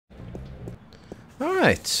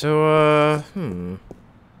Alright, so, maybe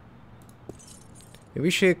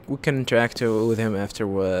we can interact with him after,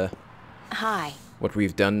 Hi. what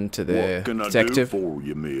we've done to the What can I do detective. for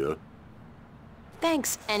you, Mia?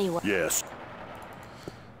 Thanks anyway. Yes.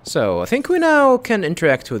 So, I think we now can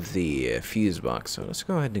interact with the fuse box, so let's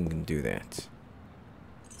go ahead and do that.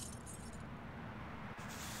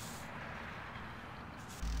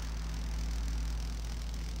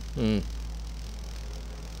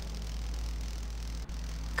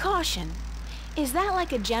 Caution. Is that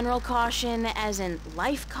like a general caution, as in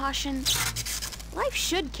life caution? Life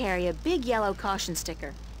should carry a big yellow caution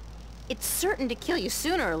sticker. It's certain to kill you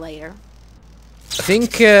sooner or later. I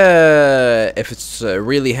think if it's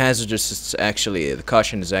really hazardous, it's actually the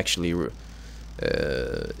caution is actually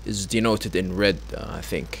is denoted in red. I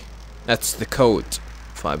think that's the code,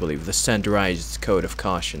 if I believe, the standardized code of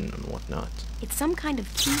caution and whatnot. It's some kind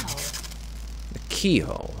of keyhole. The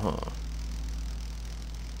keyhole, huh?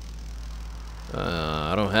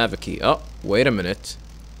 I don't have a key. Oh, wait a minute.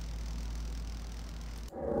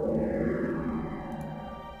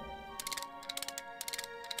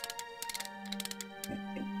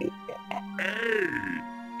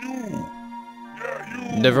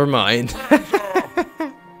 Never mind. Spread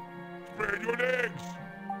your legs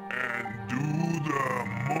and do the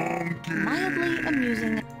monkey. Mildly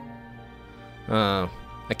amusing.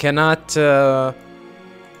 I cannot.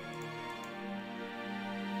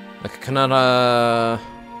 I cannot.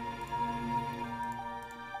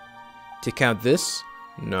 Take out this?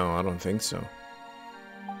 No, I don't think so.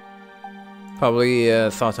 Probably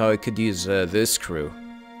thought I could use this screw.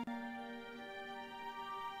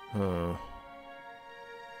 Huh.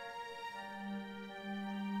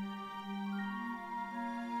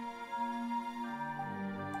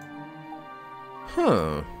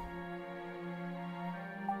 Huh.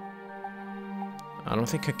 I don't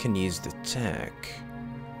think I can use the tech.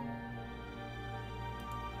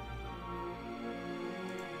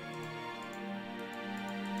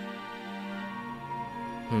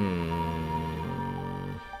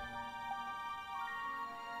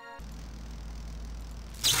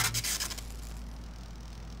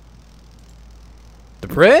 The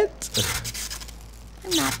bread?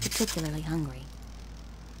 I'm not particularly hungry.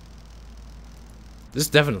 This is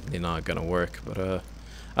definitely not gonna work, but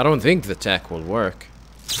I don't think the tech will work.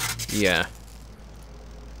 Yeah.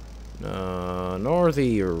 Nor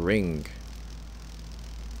the ring.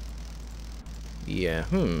 Yeah,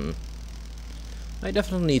 I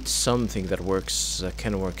definitely need something that works,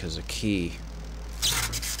 can work as a key.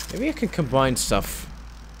 Maybe I can combine stuff.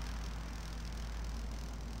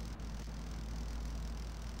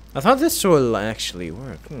 I thought this will actually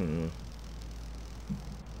work.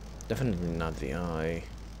 Definitely not the eye.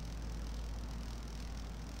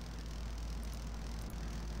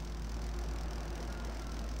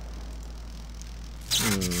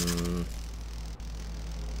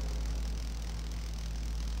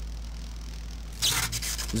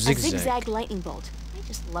 A zigzag lightning bolt. I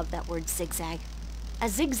just love that word zigzag. A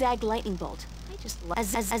zigzag lightning bolt. I just love a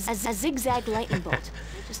zigzag lightning bolt.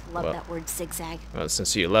 I just love that word zigzag. Well,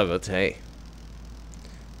 since you love it, hey.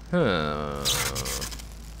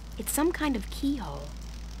 It's some kind of keyhole.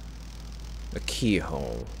 A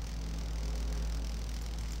keyhole.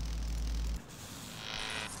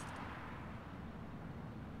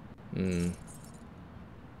 Maybe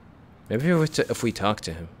if we talk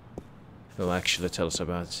to him, he'll actually tell us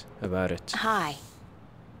about it. Hi.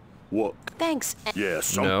 What? Thanks.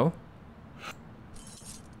 Yes. No?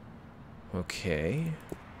 Okay.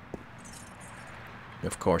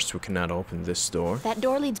 Of course, we cannot open this door. That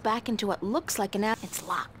door leads back into what looks like an alley. It's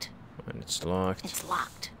locked. And it's locked. It's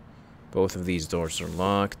locked. Both of these doors are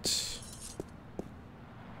locked.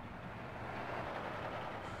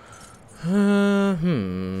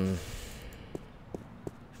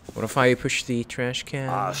 What if I push the trash can?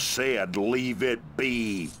 I said leave it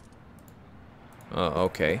be. Oh,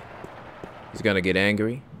 okay. He's gonna get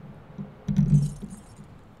angry.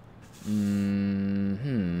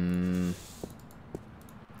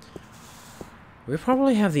 We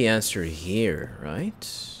probably have the answer here,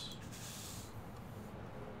 right?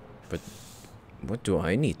 But what do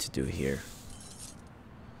I need to do here?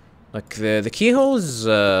 Like the keyhole is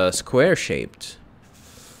square shaped,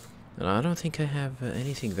 and I don't think I have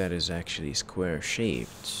anything that is actually square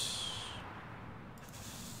shaped.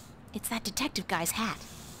 It's that detective guy's hat.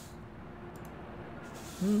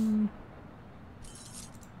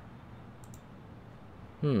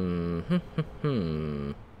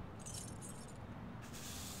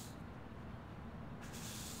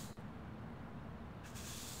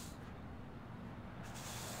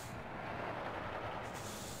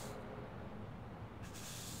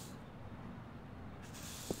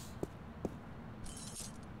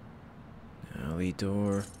 hallway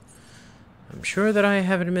door. I'm sure that I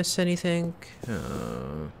haven't missed anything.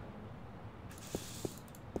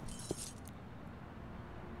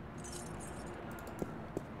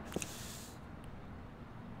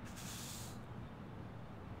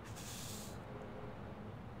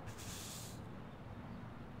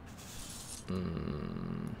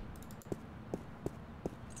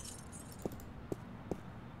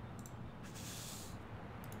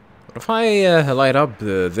 What if I light up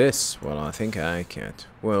this? Well, I think I can't.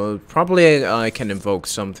 Well, probably I can invoke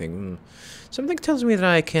something. Something tells me that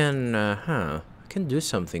I can do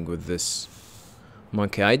something with this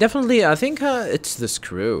monkey. I think it's the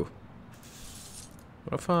screw.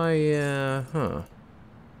 What if I,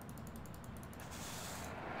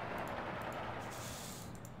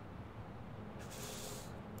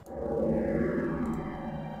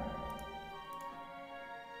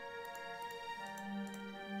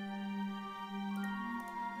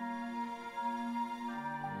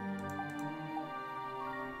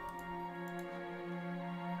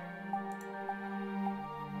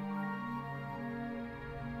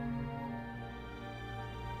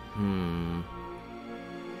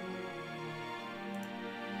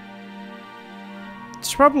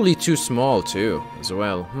 It's probably too small too, as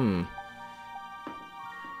well.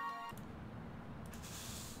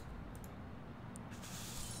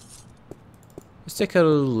 Let's take a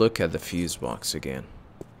look at the fuse box again.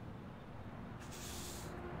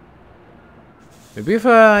 Maybe if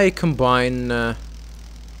I combine... No,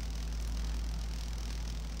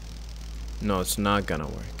 it's not gonna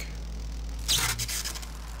work.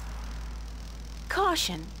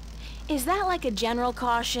 Caution. Is that like a general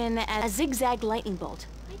caution as a zigzag lightning bolt?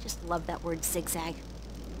 I just love that word zigzag.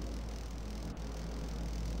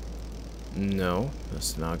 No,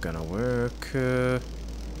 that's not gonna work.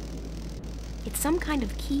 It's some kind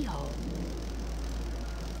of keyhole.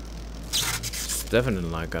 It's definitely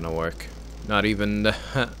not gonna work. Not even...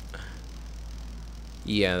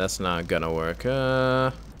 Yeah, that's not gonna work.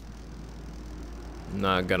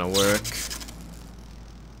 Not gonna work.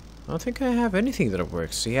 I don't think I have anything that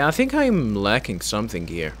works. Yeah, I think I'm lacking something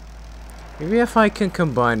here. Maybe if I can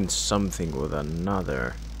combine something with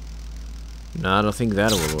another. No, I don't think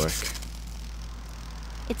that will work.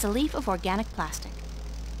 It's a leaf of organic plastic.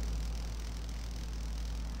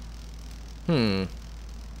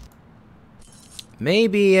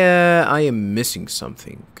 Maybe I am missing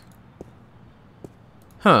something.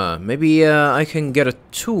 Maybe I can get a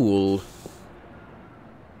tool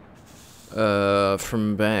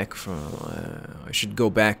from I should go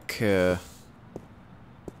back to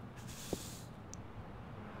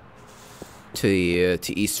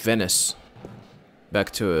East Venice,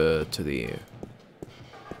 back to the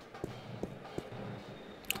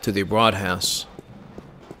broad house.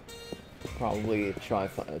 Probably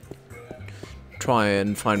try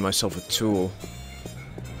and find myself a tool.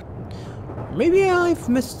 Maybe I've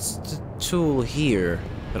missed a tool here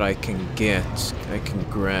that I can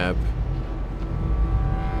grab.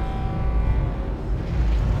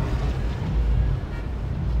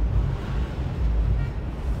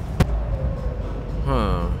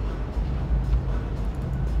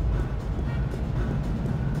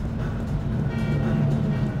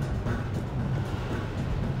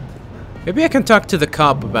 Maybe I can talk to the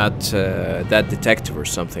cop about that detective or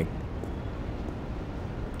something.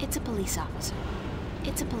 It's a police officer.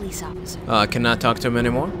 It's a police officer. I cannot talk to him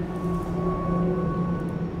anymore?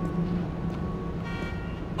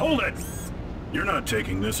 Hold it! You're not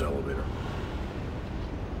taking this elevator.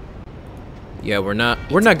 Yeah, we're not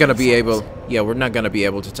gonna be able... Yeah, we're not gonna be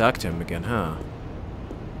able to talk to him again, huh?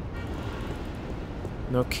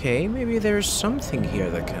 Okay, maybe there's something here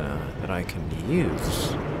that I can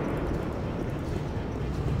use.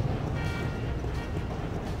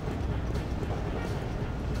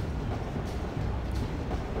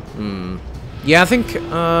 Yeah, I think,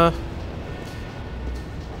 yeah,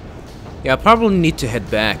 I probably need to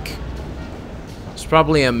head back. It's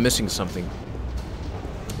probably I'm missing something.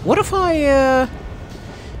 What if I,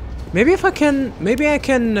 maybe I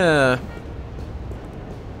can,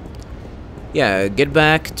 yeah, get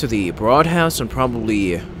back to the broad house and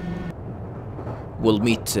probably we'll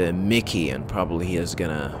meet Mickey, and probably he is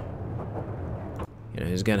gonna, you know,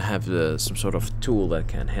 he's gonna have some sort of tool that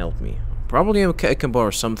can help me. Probably I can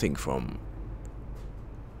borrow something from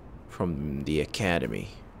the academy.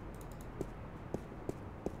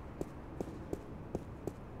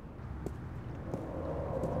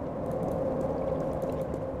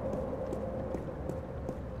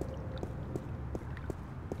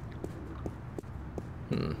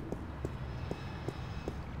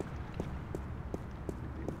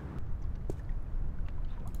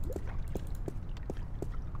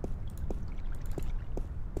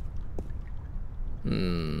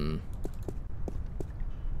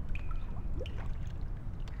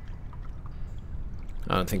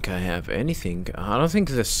 I don't think I have anything. I don't think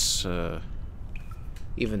this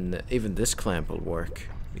even this clamp will work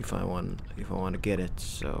if I want to get it.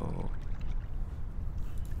 So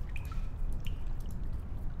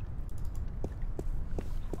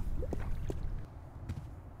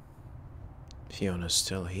Fiona's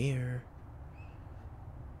still here.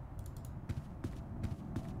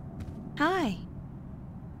 Hi.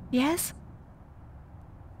 Yes?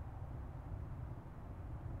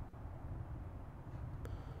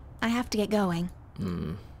 I have to get going.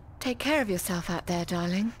 Take care of yourself out there,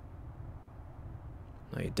 darling.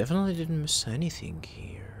 I definitely didn't miss anything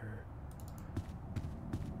here.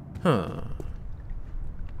 Huh.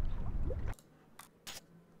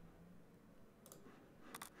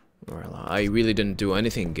 Well, I really didn't do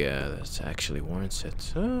anything that actually warrants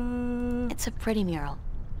it. It's a pretty mural.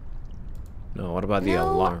 No, what about the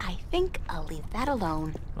No, alarm? I think I'll leave that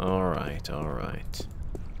alone. Alright, alright.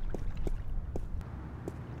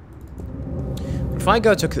 If I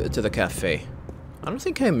go to the cafe, I don't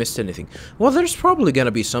think I missed anything. Well, there's probably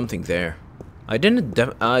gonna be something there. I didn't.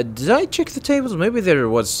 Did I check the tables? Maybe there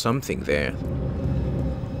was something there.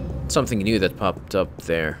 Something new that popped up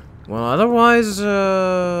there. Well, otherwise,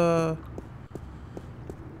 huh.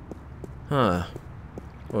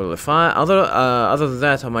 Well, if other than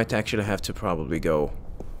that, I might actually have to probably go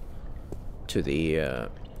to the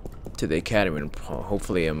academy, and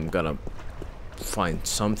hopefully I'm gonna find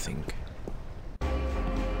something.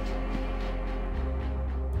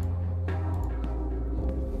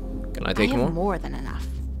 Can I take I more? have more than enough.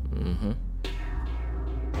 Mm-hmm.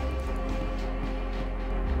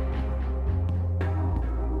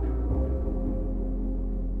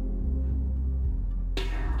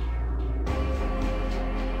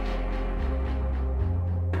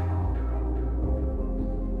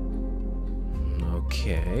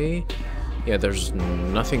 Okay. Yeah, there's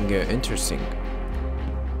nothing interesting.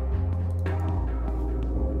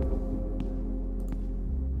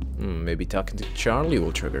 Maybe talking to Charlie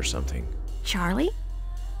will trigger something. Charlie?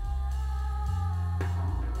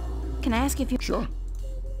 Can I ask if you... Sure.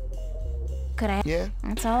 Could I... Yeah.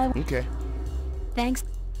 That's all I... Okay. Thanks.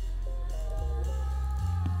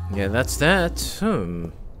 Yeah, that's that.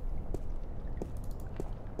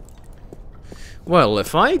 Well,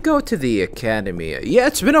 if I go to the academy, yeah,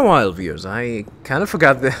 it's been a while, viewers. I kind of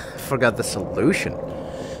forgot the solution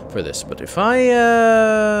for this. But if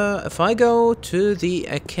I go to the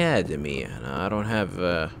academy and I don't have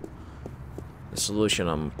the solution,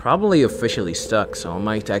 I'm probably officially stuck. So I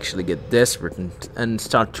might actually get desperate and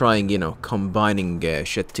start trying, you know, combining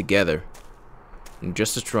shit together, and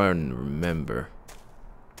just to try and remember.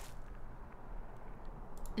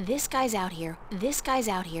 This guy's out here,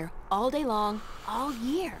 all day long, all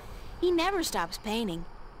year. He never stops painting.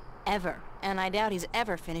 Ever. And I doubt he's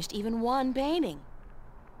ever finished even one painting.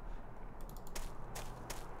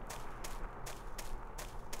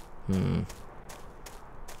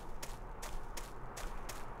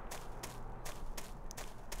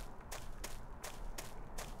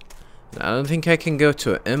 I don't think I can go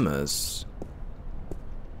to Emma's.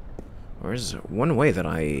 Or is there one way that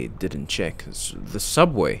I didn't check? It's the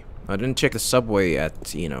subway. I didn't check the subway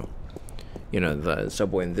at, you know, the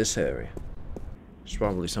subway in this area. There's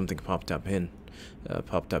probably something popped up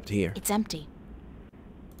here. It's empty.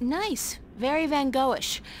 Nice. Very Van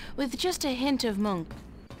Goghish, with just a hint of Munch.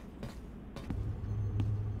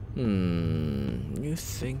 You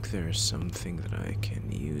think there's something that I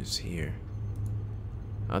can use here?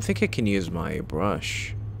 I think I can use my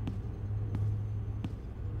brush.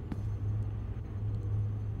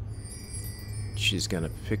 She's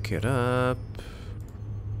gonna pick it up.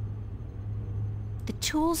 The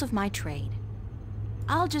tools of my trade.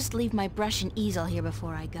 I'll just leave my brush and easel here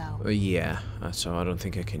before I go. Yeah, so I don't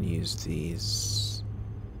think I can use these.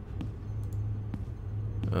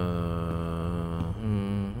 I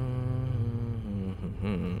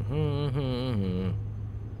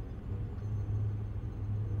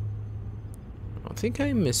don't think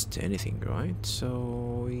I missed anything, right?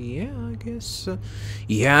 So yeah, I guess.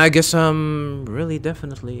 Yeah, I guess I'm really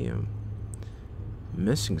definitely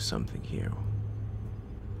missing something here.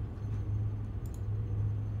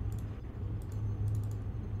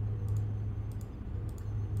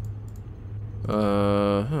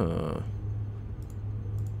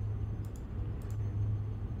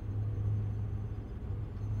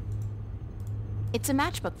 It's a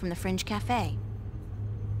matchbook from the Fringe Cafe.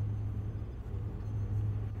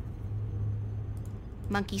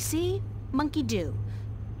 Monkey see, monkey do.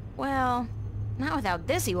 Well, not without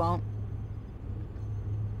this he won't.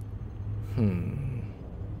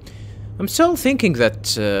 I'm still thinking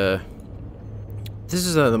that This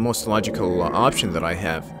is the most logical option that I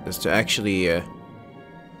have, is to actually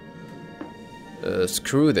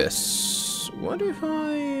screw this. What if I...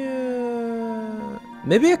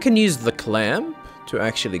 maybe I can use the clamp to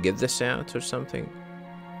actually get this out or something.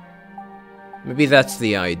 Maybe that's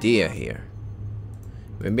the idea here.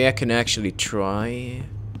 Maybe I can actually try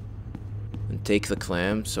and take the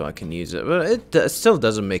clamp so I can use it. But it still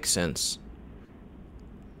doesn't make sense.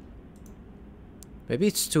 Maybe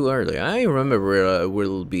it's too early. I remember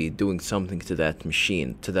we'll be doing something to that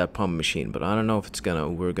machine, to that pump machine, but I don't know if it's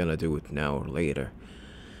we're gonna do it now or later.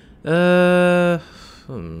 No.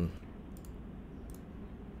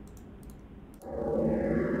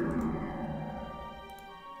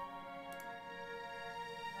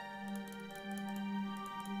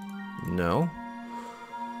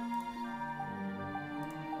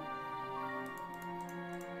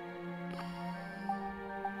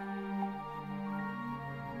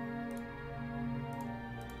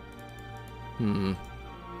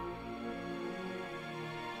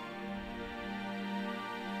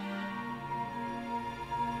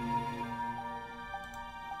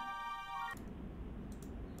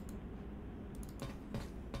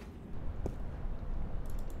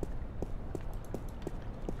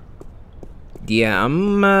 Yeah,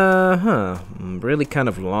 I'm really kind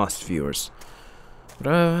of lost, viewers.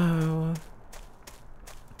 But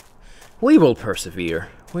we will persevere.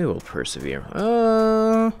 We will persevere.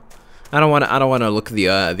 I don't wanna look at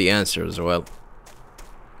the answer as well.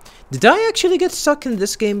 Did I actually get stuck in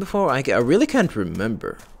this game before? I really can't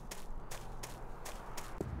remember.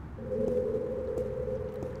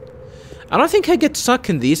 I don't think I get stuck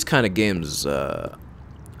in these kind of games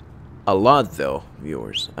a lot, though,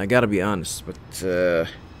 viewers. I gotta be honest, but you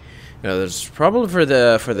know, there's probably for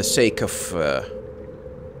the sake of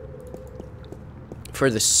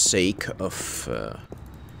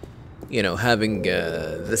you know, having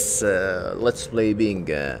this let's play being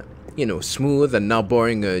you know, smooth and not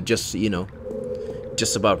boring, just, you know,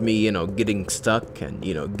 just about me, you know, getting stuck and,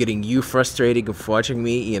 you know, getting you frustrated of watching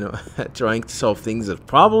me, you know, trying to solve things that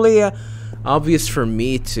probably obvious for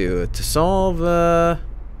me to solve. I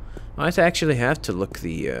might actually have to look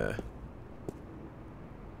the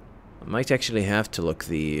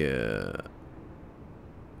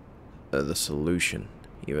the solution,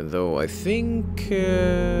 even though I think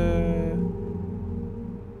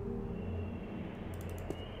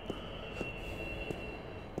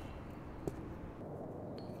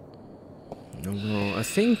no, I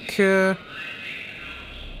think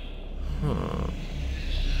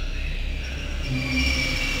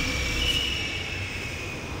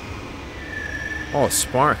oh,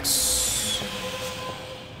 sparks.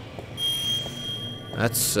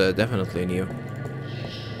 That's definitely new.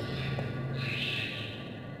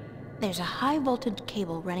 There's a high voltage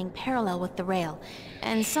cable running parallel with the rail,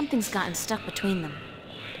 and something's gotten stuck between them.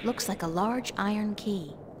 It looks like a large iron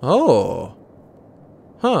key. Oh.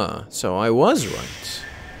 Huh, so I was right.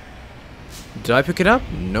 Did I pick it up?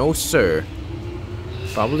 No, sir.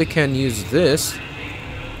 Probably can use this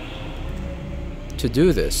to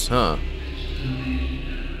do this, huh?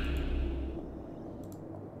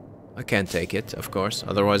 I can't take it, of course,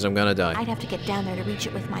 otherwise I'm gonna die. I'd have to get down there to reach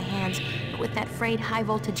it with my hands, but with that frayed high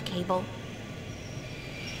voltage cable...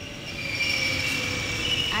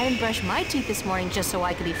 I didn't brush my teeth this morning just so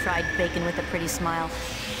I could eat fried bacon with a pretty smile.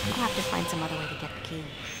 I'll have to find some other way to get the key.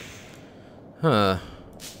 Huh.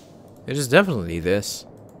 It is definitely this.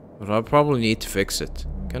 But I'll probably need to fix it.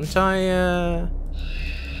 Can't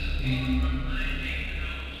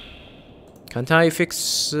I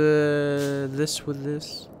fix this with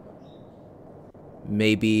this?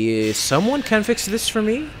 Maybe someone can fix this for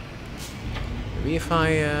me? Maybe if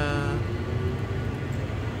I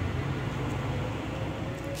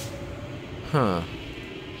huh.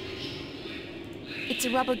 It's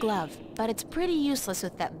a rubber glove, but it's pretty useless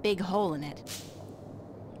with that big hole in it.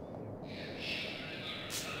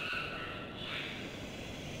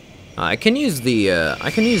 I can use the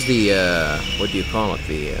what do you call it,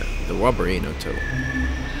 the rubber, you know, to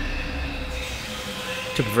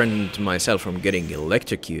prevent myself from getting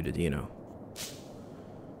electrocuted, you know.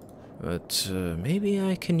 But maybe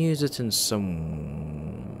I can use it in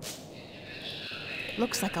some...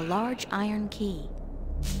 Looks like a large iron key.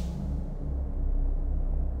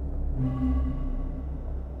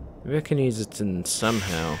 Maybe I can use it in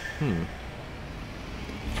somehow.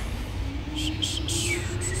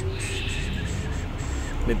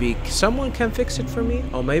 Maybe someone can fix it for me?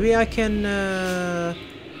 Or maybe I can...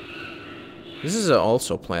 This is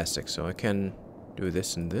also plastic, so I can do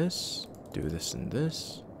this and this. Do this and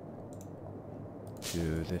this.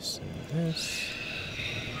 Do this and this.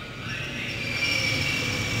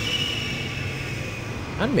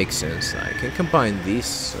 That makes sense. I can combine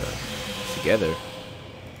these together.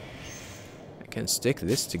 I can stick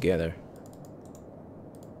this together.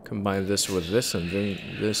 Combine this with this, and then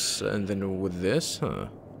this, and then with this, huh?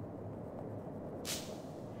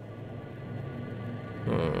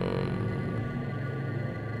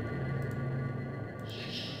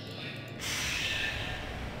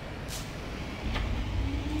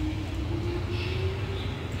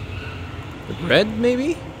 The bread,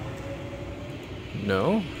 maybe?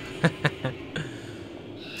 No?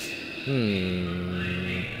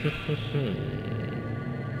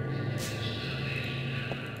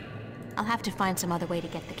 I'll have to find some other way to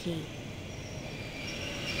get the key.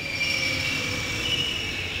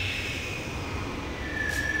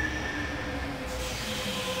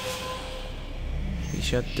 We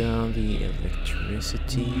shut down the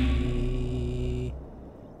electricity.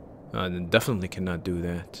 I definitely cannot do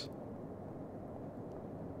that.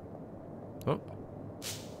 Oh.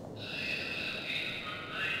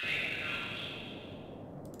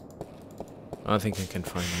 I don't think I can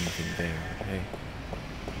find anything there, okay?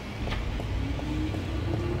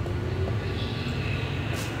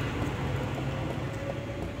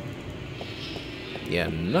 Yeah,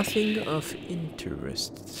 nothing of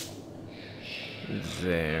interest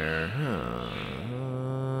there, huh?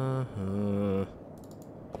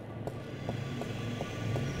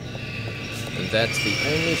 And that's the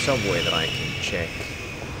only subway that I can check.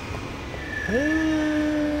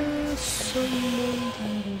 Someone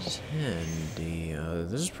that is handy.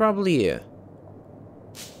 This is probably a...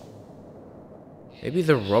 maybe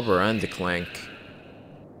the rubber and the clank.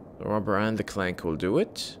 The rubber and the clank will do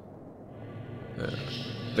it.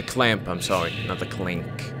 The clamp, I'm sorry, not the clink.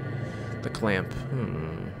 The clamp.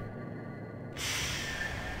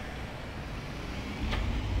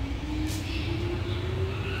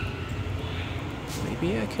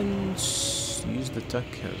 Maybe I can use the tuck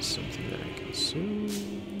as something that I can sew with.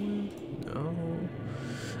 No.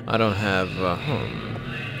 I don't have,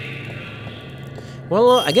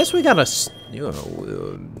 Well, I guess we gotta, you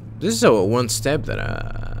know, this is a one step that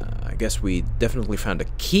I guess we definitely found a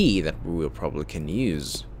key that we will probably can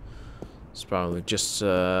use. It's probably just,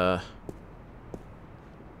 it's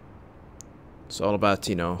all about,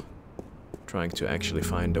 you know, trying to actually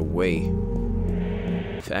find a way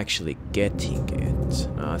of actually getting it.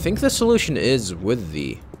 I think the solution is with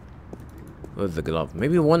the glove.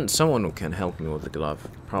 Maybe someone who can help me with the glove.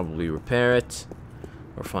 Probably repair it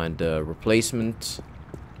or find a replacement.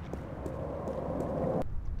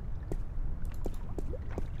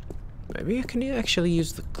 Maybe I can actually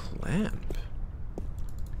use the clamp.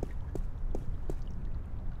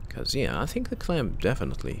 Because, yeah, I think the clamp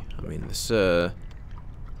definitely. I mean, this,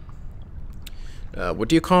 what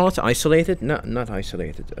do you call it? Isolated? No, not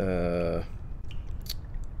isolated.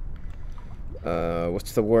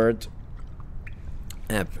 What's the word?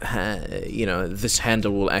 You know, this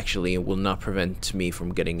handle will not prevent me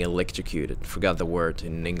from getting electrocuted. Forgot the word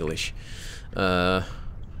in English.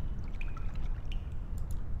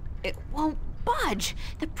 It won't budge.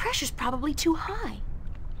 The pressure's probably too high.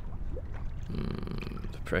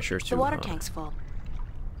 The pressure's too high. The water tank's full.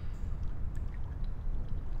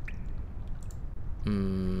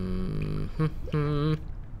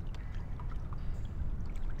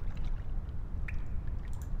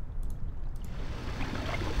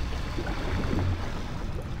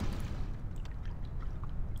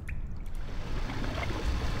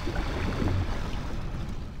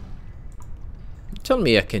 Tell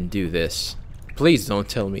me I can do this. Please don't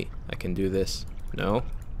tell me I can do this. No?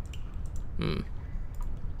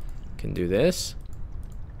 Can do this?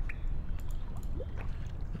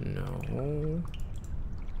 No.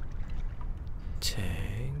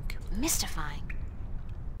 Tank. Mystifying.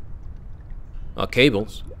 Oh,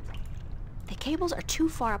 cables. The cables are too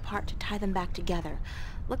far apart to tie them back together.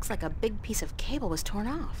 Looks like a big piece of cable was torn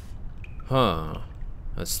off. Huh.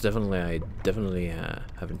 That's definitely, I definitely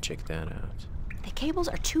haven't checked that out. The cables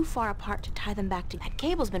are too far apart to tie them back together. That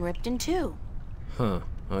cable's been ripped in two. Huh.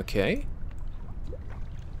 Okay.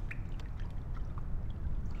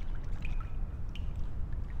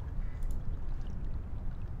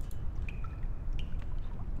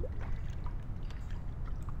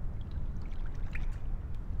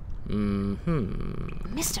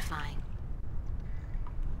 Mystifying.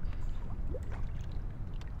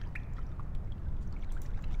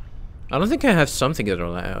 I don't think I have something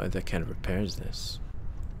that kind of repairs this.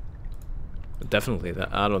 Definitely,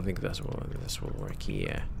 I don't think this will work.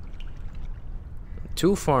 Yeah,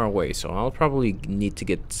 too far away, so I'll probably need to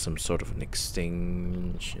get some sort of an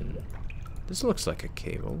extension. This looks like a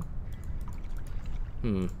cable.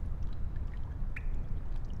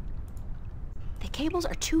 The cables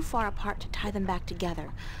are too far apart to tie them back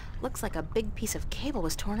together. Looks like a big piece of cable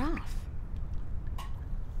was torn off.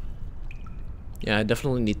 Yeah, I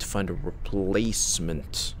definitely need to find a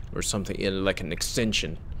replacement or something, like an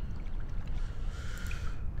extension.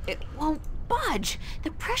 It won't budge.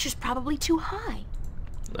 The pressure's probably too high.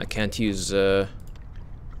 I can't use the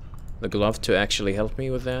glove to actually help me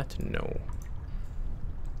with that? No.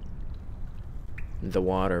 The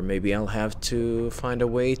water. Maybe I'll have to find a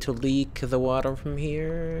way to leak the water from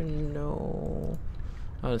here? No.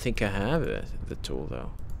 I don't think I have it, the tool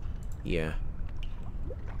though. Yeah.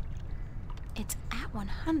 It's at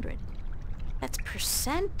 100. That's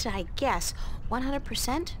percent, I guess.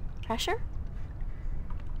 100% pressure?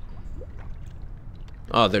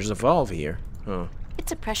 Oh, there's a valve here. Huh.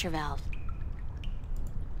 It's a pressure valve.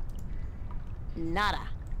 Nada.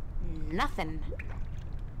 Nothing.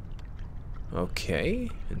 Okay,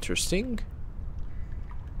 interesting.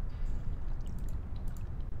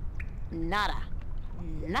 Nada.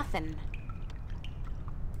 Nothing.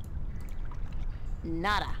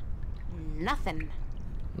 Nada. Nothing.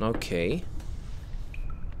 Okay.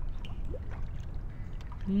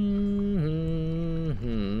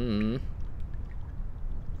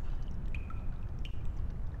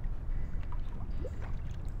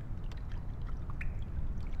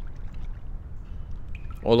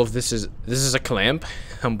 All of this is a clamp.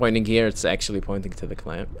 I'm pointing here, it's actually pointing to the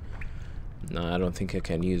clamp. No, I don't think I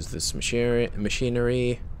can use this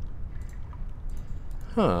machinery.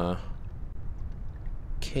 Huh.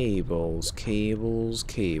 Cables.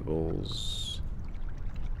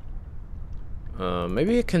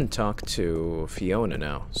 Maybe I can talk to Fiona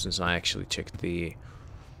now, since I actually checked the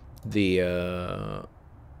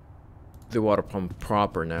water pump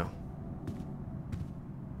proper now.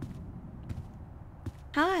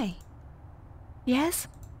 Hi. Yes?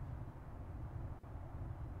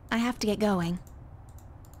 I have to get going.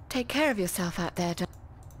 Take care of yourself out there,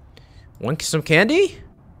 Want some candy?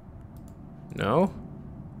 No.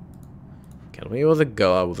 Can we with a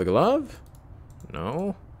glove?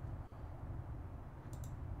 No.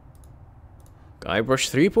 Guybrush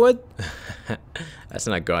Threepwood? That's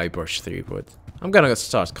not Guybrush Threepwood. I'm gonna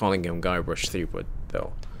start calling him Guybrush Threepwood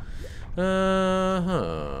though.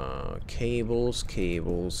 Cables.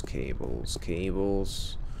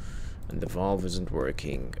 And the valve isn't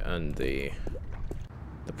working, and the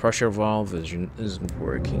pressure valve isn't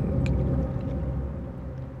working.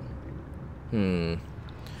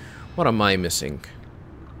 What am I missing?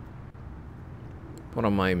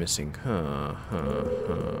 From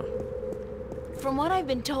what I've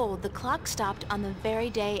been told, the clock stopped on the very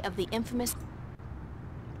day of the infamous...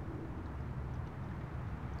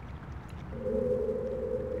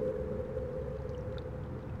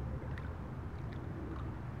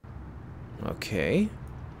 Okay.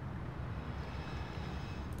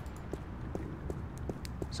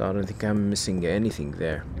 So I don't think I'm missing anything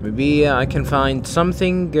there. Maybe I can find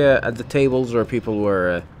something at the tables where people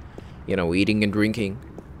were, you know, eating and drinking.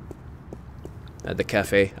 At the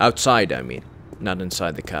cafe. Outside, I mean. Not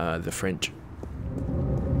inside the fridge.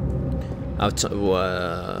 Outside,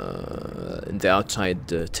 in the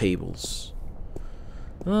outside tables.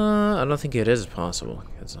 I don't think it is possible,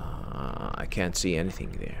 because I can't see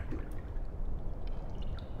anything there.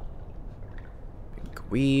 Big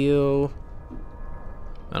wheel.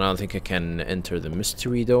 I don't think I can enter the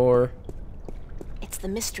mystery door. It's the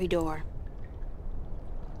mystery door.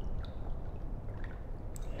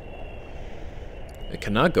 I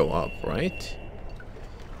cannot go up, right?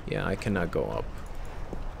 Yeah, I cannot go up.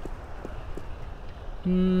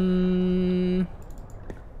 And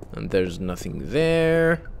there's nothing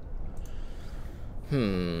there.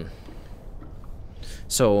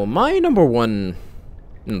 So my number one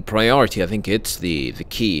priority, I think it's the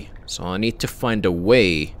key. So I need to find a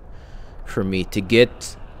way for me to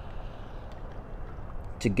get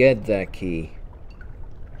that key.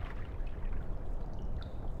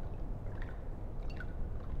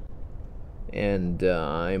 And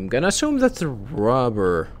I'm gonna assume that the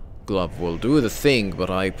rubber glove will do the thing, but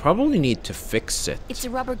I probably need to fix it. It's a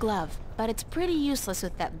rubber glove, but it's pretty useless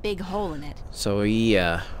with that big hole in it. So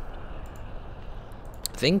yeah,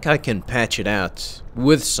 I think I can patch it out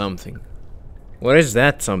with something. What is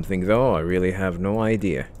that something though? I really have no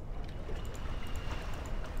idea.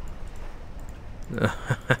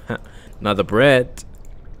 Not the bread.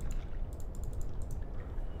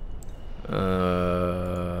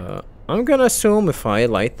 I'm gonna assume if I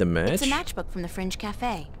light the match. It's a matchbook from the Fringe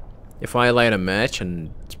Cafe. If I light a match,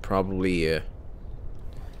 and it's probably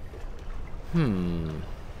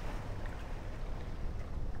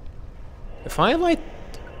If I light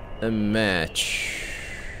a match,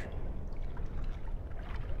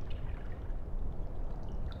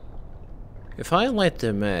 If I light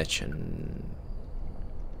the match and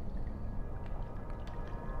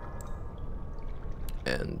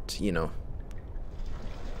you know,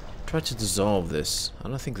 try to dissolve this. I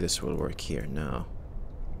don't think this will work here now.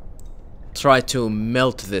 Try to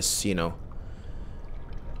melt this, you know.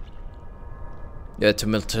 Yeah, to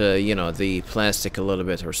melt, you know, the plastic a little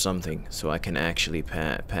bit or something, so I can actually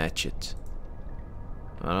patch it.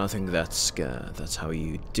 I don't think that's how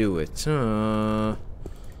you do it. I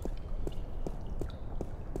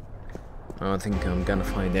don't think I'm gonna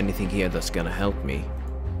find anything here that's gonna help me.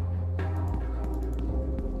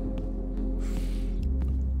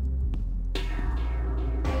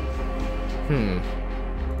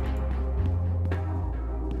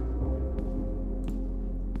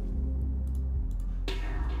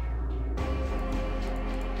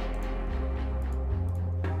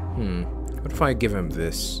 What if I give him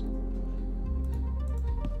this?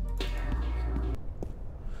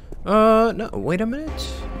 No, wait a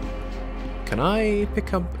minute. Can I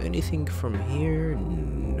pick up anything from here?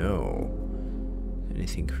 No.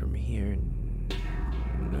 Anything from here?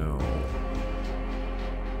 No.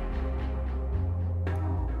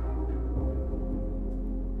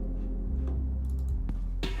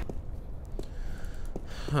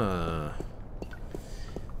 Huh.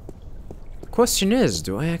 Question is,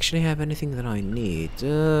 do I actually have anything that I need?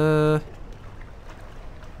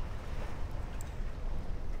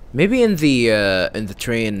 Maybe in the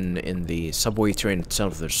train, in the subway train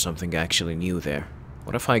itself, there's something actually new there.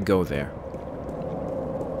 What if I go there?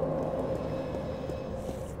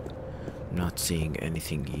 I'm not seeing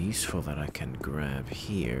anything useful that I can grab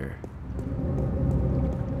here.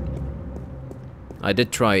 I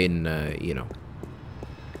did try and, you know,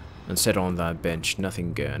 and sit on that bench.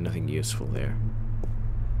 Nothing useful there.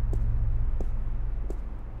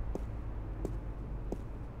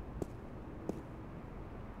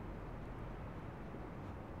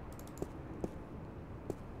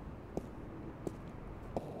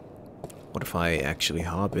 What if I actually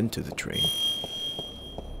hop into the train?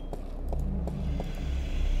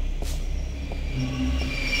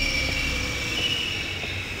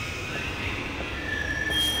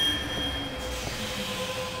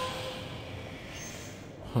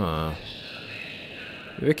 Huh.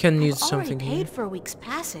 We can use something here. here. Paid for a week's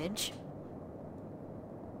passage.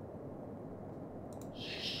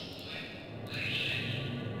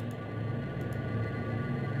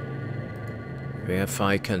 If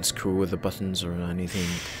I can't screw with the buttons or anything.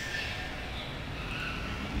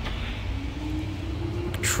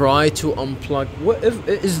 Try to unplug. What if,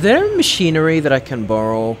 is there machinery that I can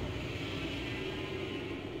borrow?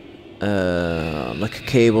 Like a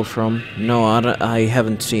cable from? No, I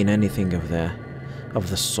haven't seen anything of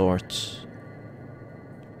the sort.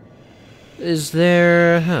 Is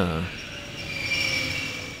there? Huh.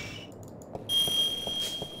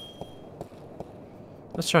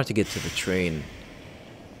 Let's try to get to the train.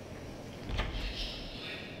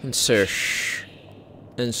 And search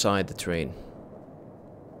inside the train.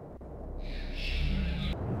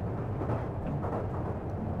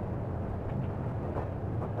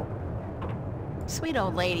 Sweet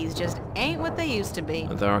old ladies just ain't what they used to be.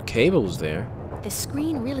 There are cables there. The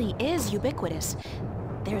screen really is ubiquitous.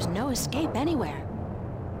 There's no escape anywhere.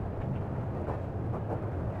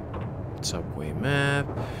 Subway map.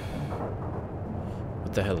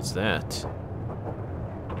 What the hell is that?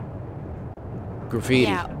 Graffiti.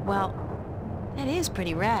 Yeah, well, that is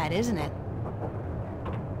pretty rad, isn't it?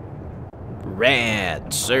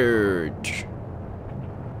 Rad surge.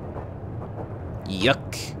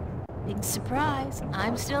 Yuck. Big surprise.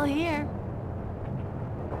 I'm still here.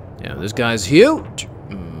 Yeah, this guy's huge.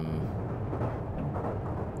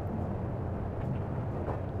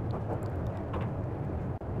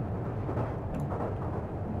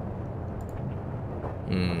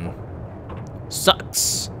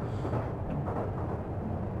 Sucks.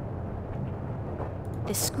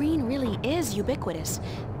 The screen really is ubiquitous.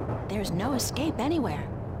 There's no escape anywhere.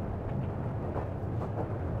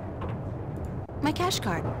 My cash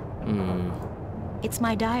card. It's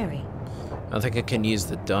my diary. I think I can use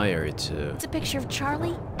the diary to... It's a picture of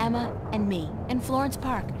Charlie, Emma, and me in Florence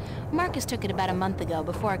Park. Marcus took it about a month ago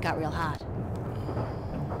before it got real hot.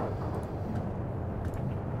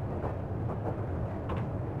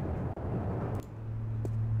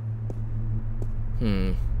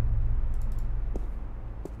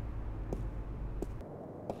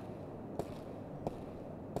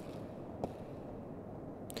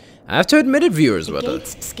 I have to admit it, viewers, the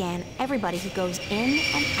gates scan everybody who goes in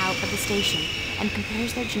and out of the station and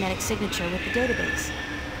compares their genetic signature with the database.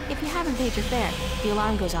 If you haven't paid your fare, the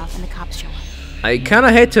alarm goes off and the cops show up. I kind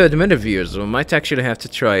of hate to admit it, viewers. We might actually have to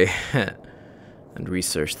try and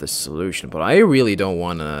research the solution, but I really don't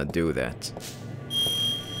want to do that.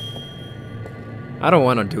 I don't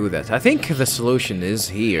want to do that. I think the solution is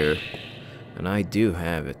here, and I do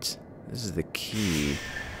have it. This is the key.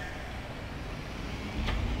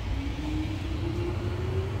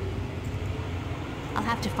 I'll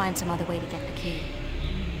have to find some other way to get the key.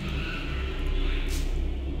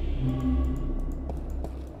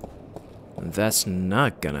 That's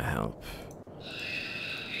not gonna help.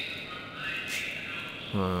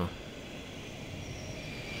 Huh.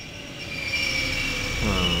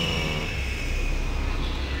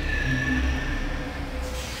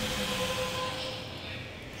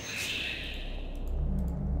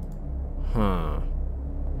 Huh.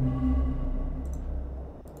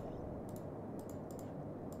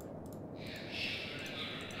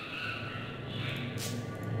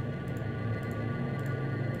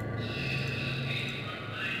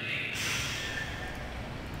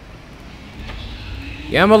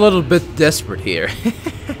 Yeah, I'm a little bit desperate here.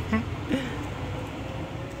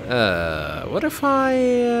 What if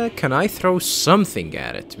I... can I throw something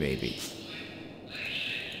at it, maybe?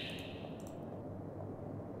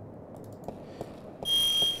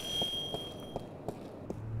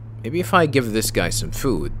 Maybe if I give this guy some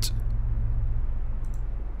food.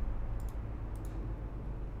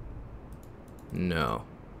 No.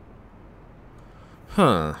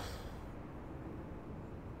 Huh.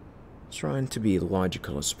 Trying to be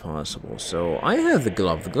logical as possible. So I have the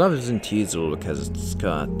glove. The glove isn't usable because it's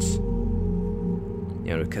got,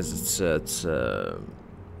 you know, because it's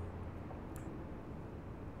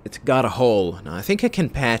got a hole. Now I think I can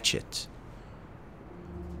patch it.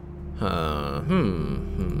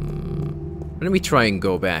 Let me try and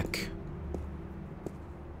go back.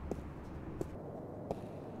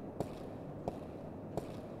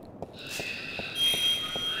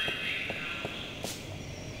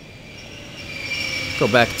 Go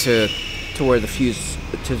back to where the fuse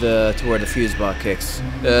where the fuse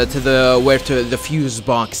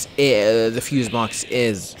box is the fuse box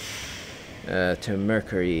is to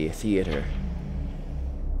Mercury Theater.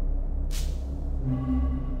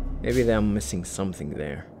 Maybe I'm missing something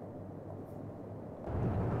there.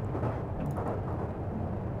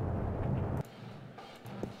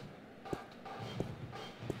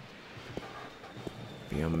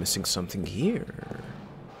 Maybe I'm missing something here.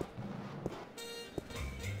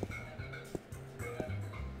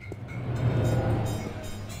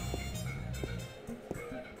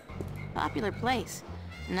 Popular place.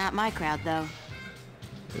 Not my crowd, though.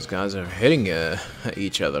 These guys are hitting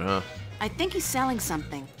each other, huh? I think he's selling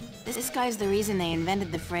something. This guy's the reason they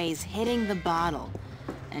invented the phrase, hitting the bottle.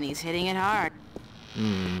 And he's hitting it hard.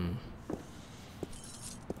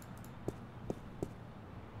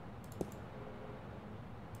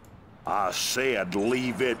 I said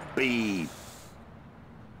leave it be.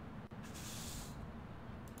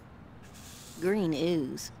 Green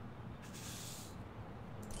ooze.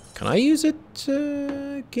 Can I use it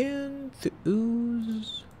again? The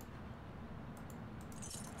ooze?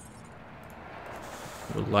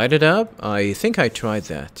 Light it up? I think I tried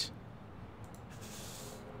that.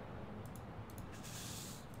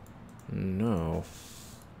 No.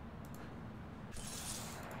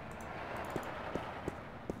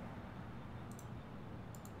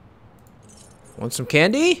 Want some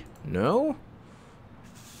candy? No?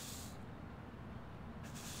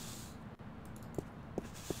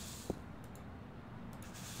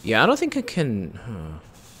 Yeah, I don't think I can...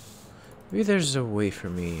 Maybe there's a way for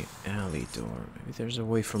me... Alley door. Maybe there's a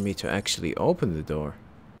way for me to actually open the door.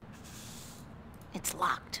 It's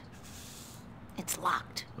locked. It's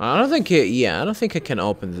locked. I don't think it... Yeah, I don't think I can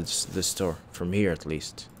open this door. From here, at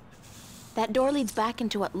least. That door leads back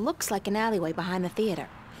into what looks like an alleyway behind the theater.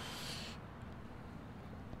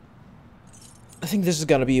 I think this is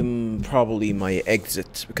gonna be probably my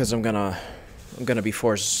exit. Because I'm gonna be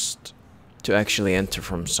forced... to actually enter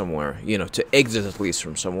from somewhere, you know, to exit at least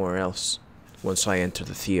from somewhere else once I enter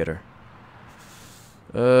the theater.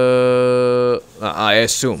 I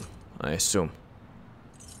assume.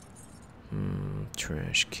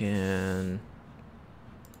 Trash can.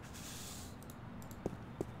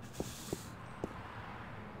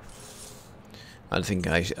 I think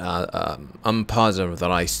I'm positive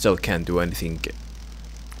that I still can't do anything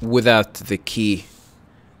without the key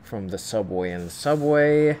from the subway, and the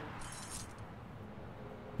subway...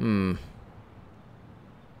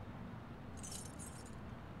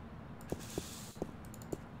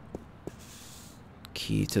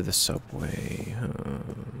 Key to the subway.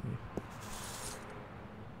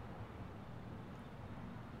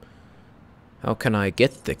 How can I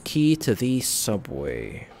get the key to the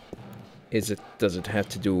subway? Does it have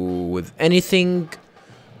to do with anything?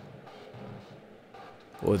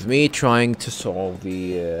 With me trying to solve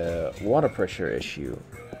the water pressure issue?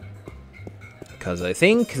 Because I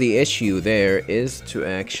think the issue there is to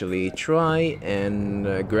actually try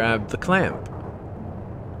and grab the clamp.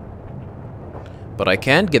 But I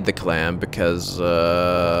can't get the clamp because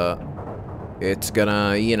it's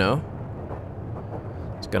gonna, you know,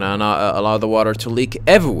 it's gonna not allow the water to leak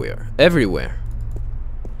everywhere.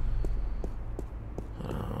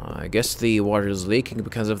 I guess the water is leaking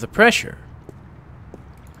because of the pressure.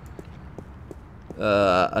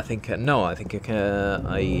 I think no. I think I can.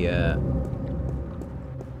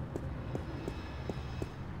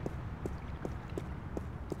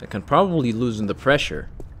 I can probably loosen the pressure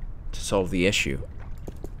to solve the issue.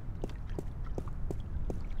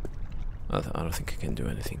 I don't think I can do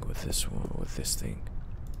anything with this one, with this thing.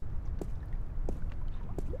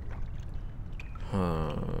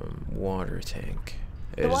 Water tank.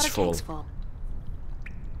 It is full. Full.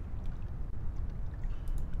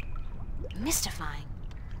 Mystifying.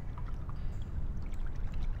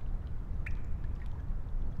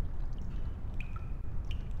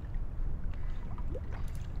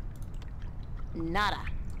 Nada.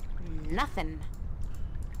 Nothing.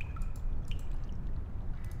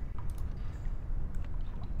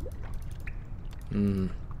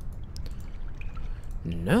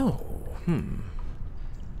 No.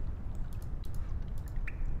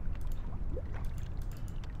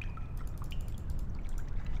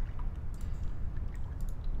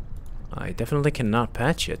 I definitely cannot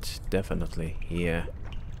patch it. Definitely. Yeah.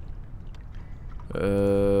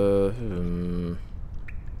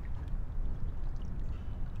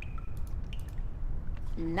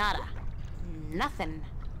 Nada. Nothing.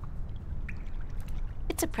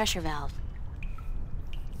 It's a pressure valve.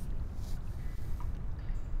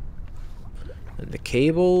 And the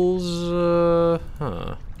cables,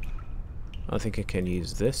 I think I can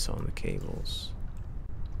use this on the cables.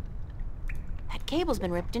 That cable's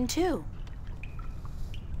been ripped in two.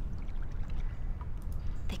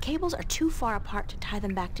 The cables are too far apart to tie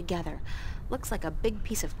them back together. Looks like a big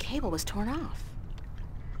piece of cable was torn off.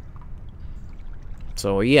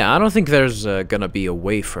 So yeah, I don't think there's gonna be a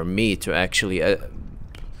way for me to actually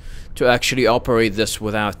operate this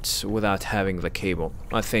without having the cable.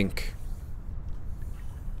 I think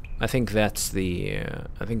that's the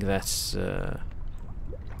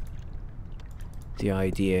the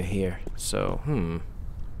idea here. So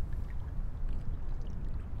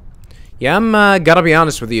yeah, I'm gotta be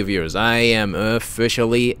honest with you viewers. I am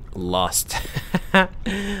officially lost. I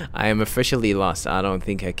am officially lost. I don't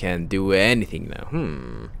think I can do anything now.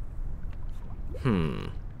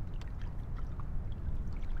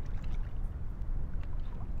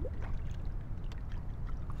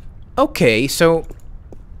 Okay, so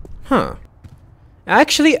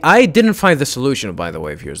actually, I didn't find the solution, by the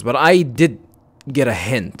way, viewers, but I did get a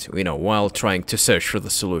hint, you know, while trying to search for the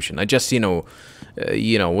solution. I just,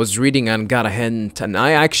 was reading and got a hint, and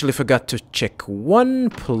I actually forgot to check one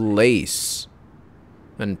place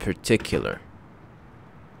in particular,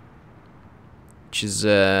 which is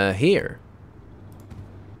here.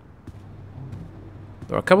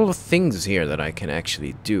 There are a couple of things here that I can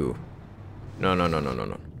actually do. No,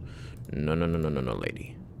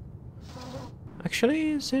 lady. Actually,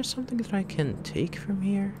 is there something that I can take from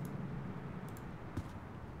here?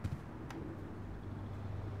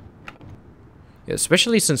 Yeah,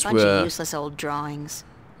 especially since Bunch of useless old drawings.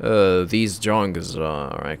 These drawings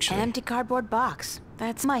are actually... An empty cardboard box.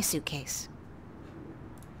 That's my suitcase.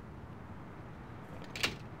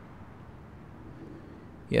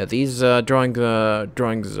 Yeah, these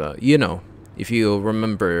drawings, you know, if you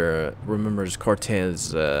remembers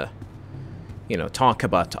Cortez, talk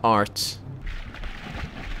about art.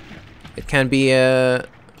 It can be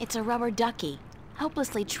It's a rubber ducky,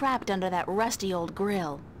 helplessly trapped under that rusty old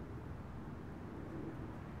grill.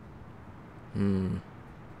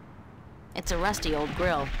 It's a rusty old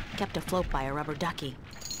grill, kept afloat by a rubber ducky.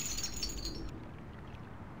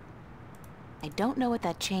 I don't know what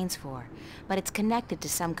that chain's for, but it's connected to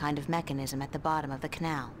some kind of mechanism at the bottom of the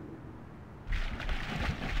canal.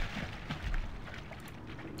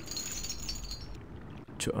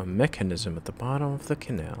 To a mechanism at the bottom of the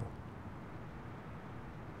canal.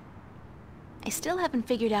 I still haven't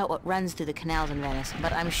figured out what runs through the canals in Venice,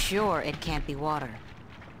 but I'm sure it can't be water.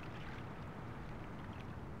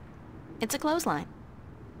 It's a clothesline.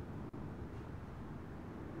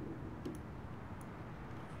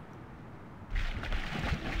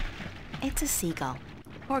 It's a seagull.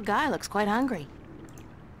 Poor guy looks quite hungry.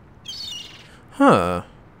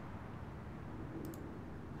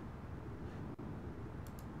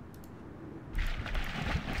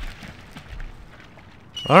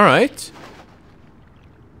 Alright.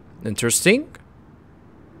 Interesting.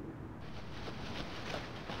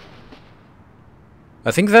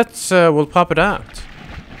 I think that's we'll pop it out.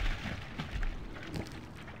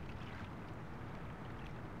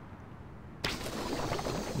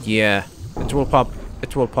 Yeah, it will pop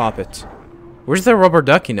it. Where's the rubber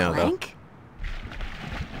ducky now though? Blank?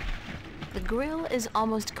 The grill is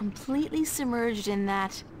almost completely submerged in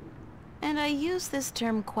that, and I use this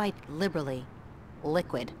term quite liberally,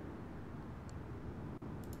 liquid.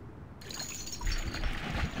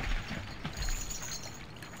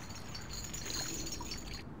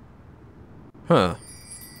 Huh.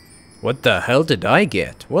 What the hell did I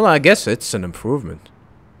get? Well, I guess it's an improvement.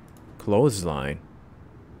 Clothesline.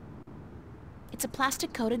 It's a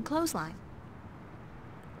plastic-coated clothesline.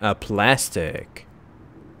 A plastic.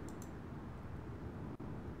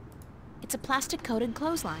 It's a plastic-coated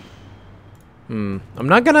clothesline. I'm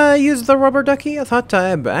not gonna use the rubber ducky. I thought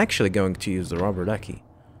I'm actually going to use the rubber ducky.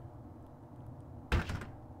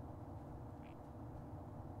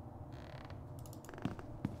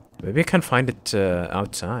 Maybe I can find it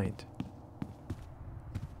outside.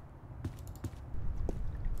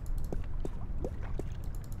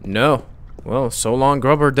 No. Well, so long,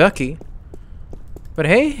 rubber ducky. But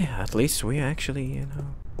hey, at least we actually, you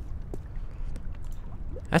know...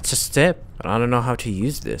 That's a step, but I don't know how to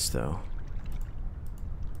use this, though.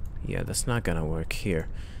 Yeah, that's not gonna work here.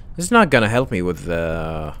 This is not gonna help me with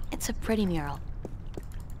the... It's a pretty mural.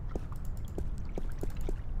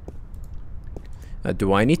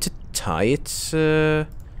 do I need to tie it? Do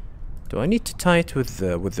I need to tie it with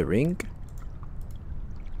the ring?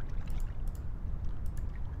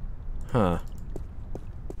 Huh.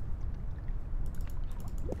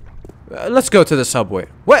 Let's go to the subway.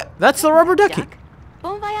 What? That's the rubber ducky. Duck.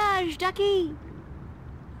 Bon voyage, ducky.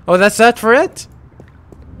 Oh, that's that for it?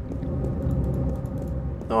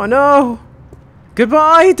 Oh no!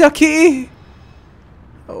 Goodbye, ducky!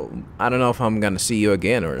 Oh, I don't know if I'm gonna see you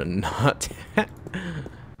again or not.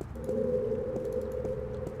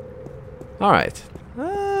 Alright.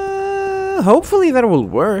 Hopefully that will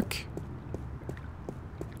work.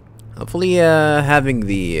 Hopefully, having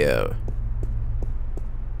the,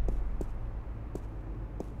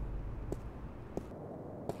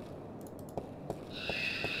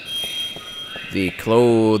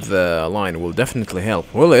 cloth line will definitely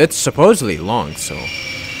help. Well, it's supposedly long, so...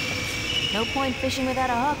 No point fishing without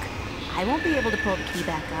a hook. I won't be able to pull the key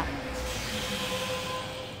back up.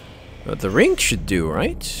 But the ring should do,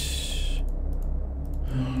 right?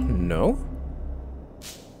 No?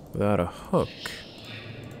 Without a hook.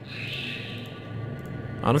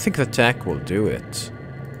 I don't think the tack will do it.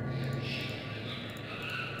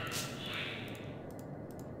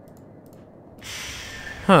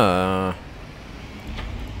 Huh.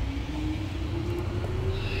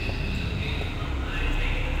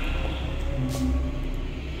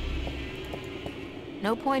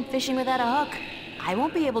 No point fishing without a hook. I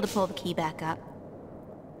won't be able to pull the key back up.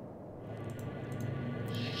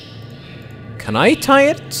 Can I tie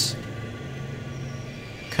it?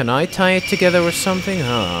 Can I tie it together with something?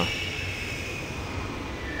 Huh.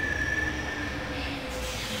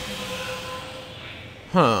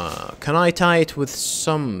 Huh. Can I tie it with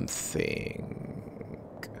something?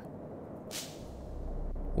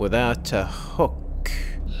 Without a hook.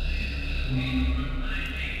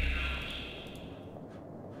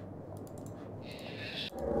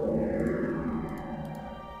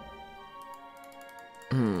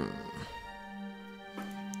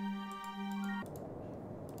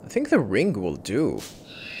 I think the ring will do.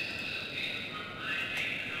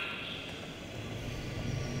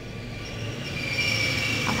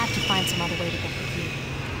 I'll have to find some other way to get the key.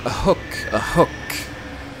 A hook, a hook,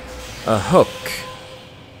 a hook.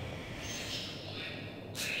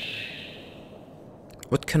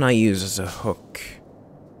 What can I use as a hook?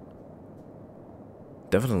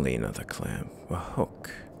 Definitely another clamp. A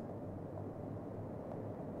hook.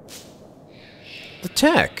 The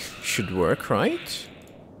tack should work, right?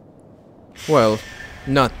 Well,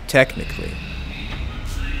 not technically.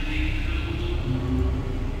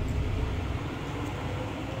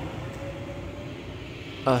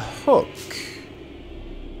 A hook.